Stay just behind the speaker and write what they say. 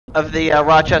of the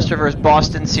Rochester versus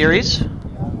Boston series.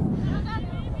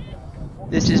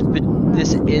 This is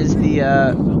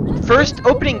the first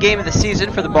opening game of the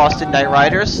season for the Boston Knight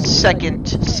Riders, second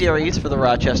series for the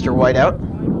Rochester Whiteout.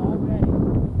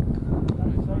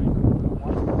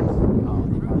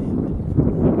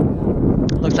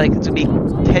 Looks like it's going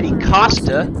to be Teddy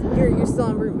Costa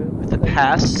with the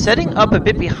pass, setting up a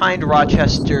bit behind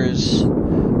Rochester's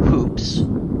hoops.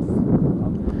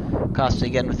 Costa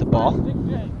again with the ball.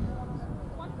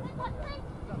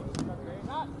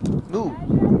 Move.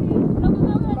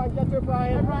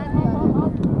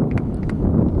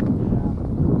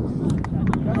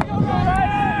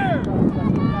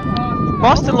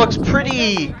 Boston looks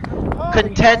pretty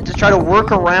content to try to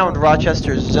work around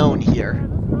Rochester's zone here.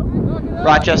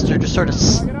 Rochester just sort of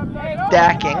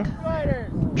stacking,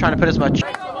 trying to put as much.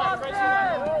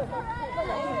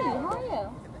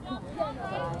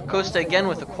 Costa again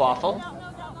with the quaffle.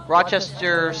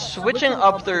 Rochester switching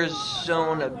up their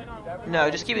zone. No,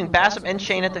 just keeping Bassam and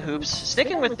Shane at the hoops,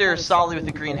 sticking with their solidly with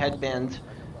the green headband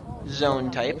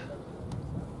zone type.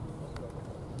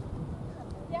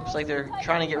 Looks like they're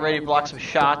trying to get ready to block some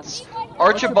shots.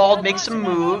 Archibald makes some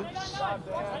moves.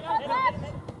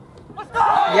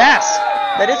 Yes!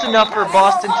 That is enough for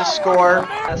Boston to score.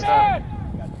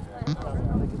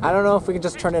 I don't know if we can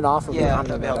just turn it off. Or yeah,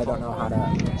 that'd be helpful. I don't know how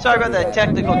to. Sorry about the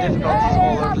technical difficulties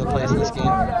all over the place in this game.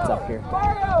 It's up here.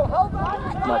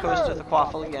 Goes to the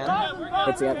quaffle again.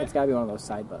 It's gotta be one of those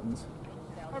side buttons.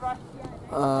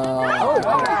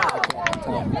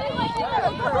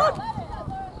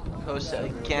 Costa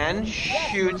again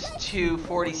shoots to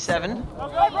 47.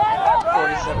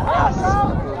 47 passes.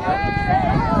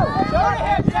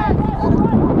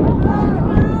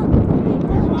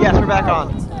 Yes, we're back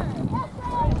on.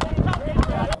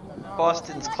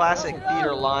 Boston's classic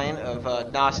beater line of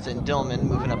Nosta and Dillman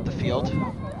moving up the field.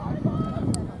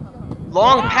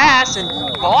 Long pass, and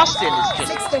Boston is just...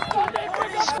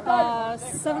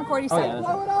 747.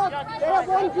 Blow it up! They have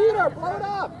one beater! Blow it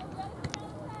up!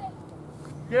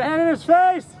 Get a hand in his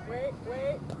face! Wait.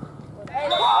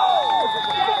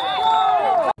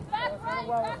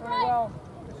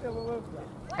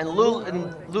 And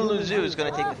Lulu Zoo is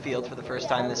going to take the field for the first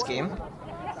time this game,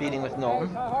 beating with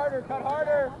Knowlton. Cut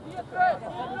harder!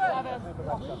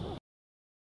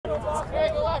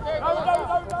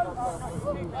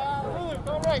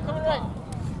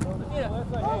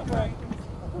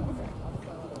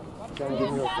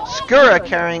 Skura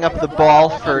carrying up the ball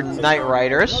for Knight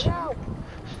Riders.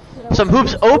 Some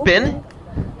hoops open.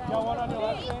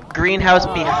 Greenhouse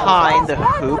behind the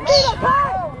hoops.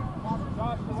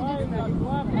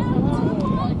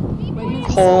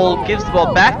 Cole gives the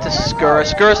ball back to Skura.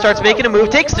 Skura starts making a move,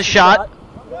 takes the shot.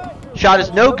 Shot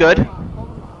is no good.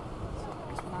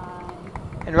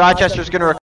 And Rochester's going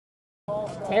to...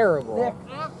 Terrible. Nick,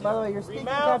 by the way, your speaking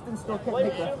captain still can't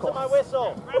make that call.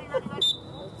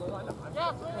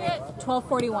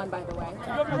 12:41, by the way.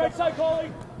 Right side,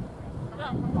 Coley.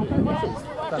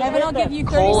 Devin, I'll give you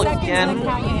 30 Cole seconds again, and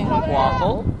count you in.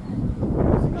 waffle.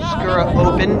 Skura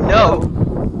open, no.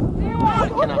 I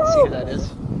cannot see who that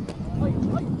is.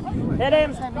 Hit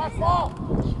him.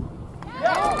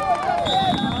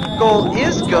 Goal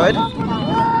is good.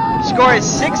 Score is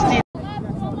 60.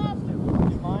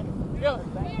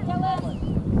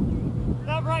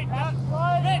 Not right.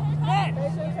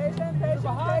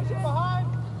 Patient behind.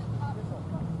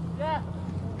 Yeah.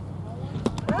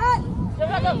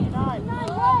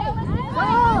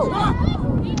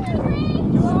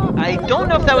 I don't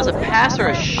know if that was a pass or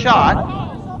a shot.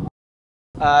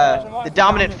 The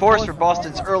dominant force for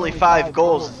Boston's early 5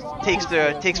 goals takes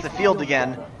the field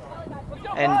again.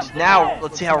 And now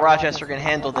let's see how Rochester can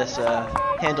handle this.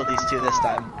 Handle these two this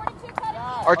time.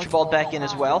 Archibald back in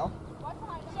as well.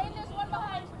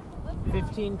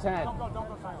 15-10.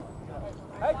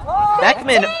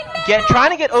 Beckman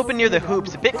trying to get open near the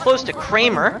hoops, a bit close to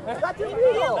Kramer. That's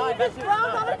illegal! He's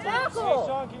ground on a tackle!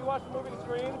 Sean, can you watch the moving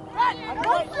screen?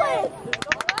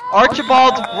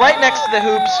 Archibald right next to the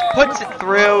hoops, puts it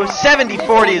through.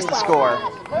 70-40 is the score.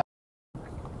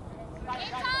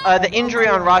 The injury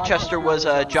on Rochester was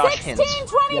Josh Hintz,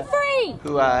 16-23.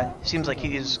 who seems like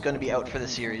he is going to be out for the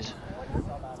series.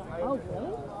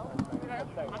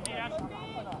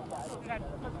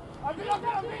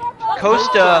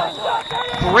 Costa,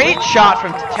 great shot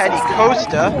from Teddy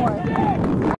Costa.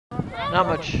 Not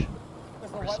much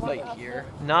respite here.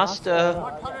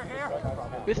 Nosta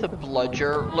with a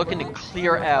bludger, looking to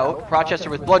clear out. Rochester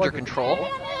with bludger control.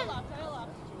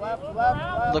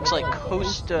 Looks like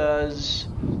Costa's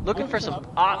looking for some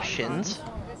options.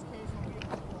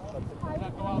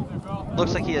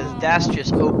 Looks like he has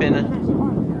Dastius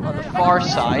open on the far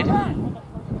side.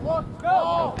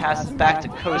 Passes back to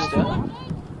Costa.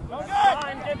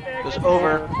 Goes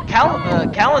over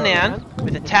Callanan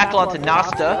with a tackle onto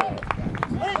Nasta.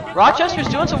 Rochester's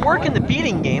doing some work in the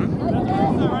beating game.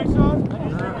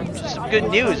 Just some good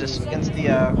news against the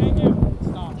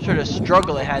sort of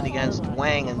struggle it had against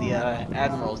Wang and the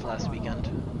Admirals last weekend.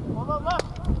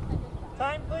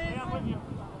 Time, please.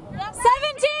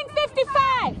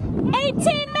 17:55.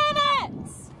 18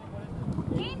 minutes.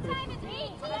 Game time is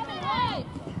 18 minutes.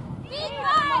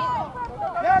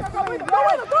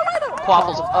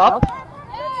 Quaffles up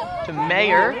to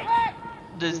Mayer.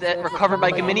 Does that recover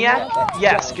by Gaminiak?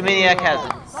 Yes, Gaminiak has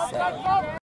it.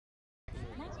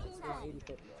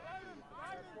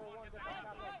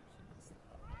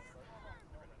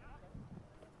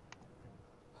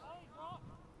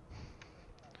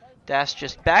 Dash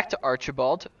just back to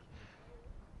Archibald.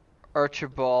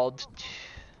 Archibald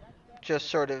just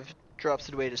sort of drops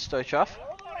it away to Stoichkov.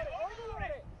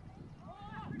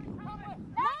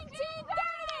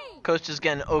 19:30. Costa's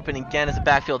getting open again as a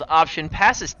backfield option.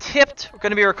 Pass is tipped. We're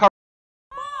going to be recovered.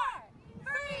 4,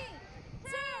 3,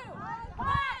 2, 1.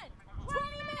 20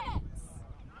 minutes.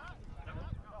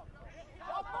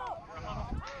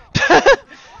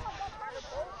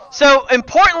 So,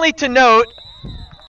 importantly to note,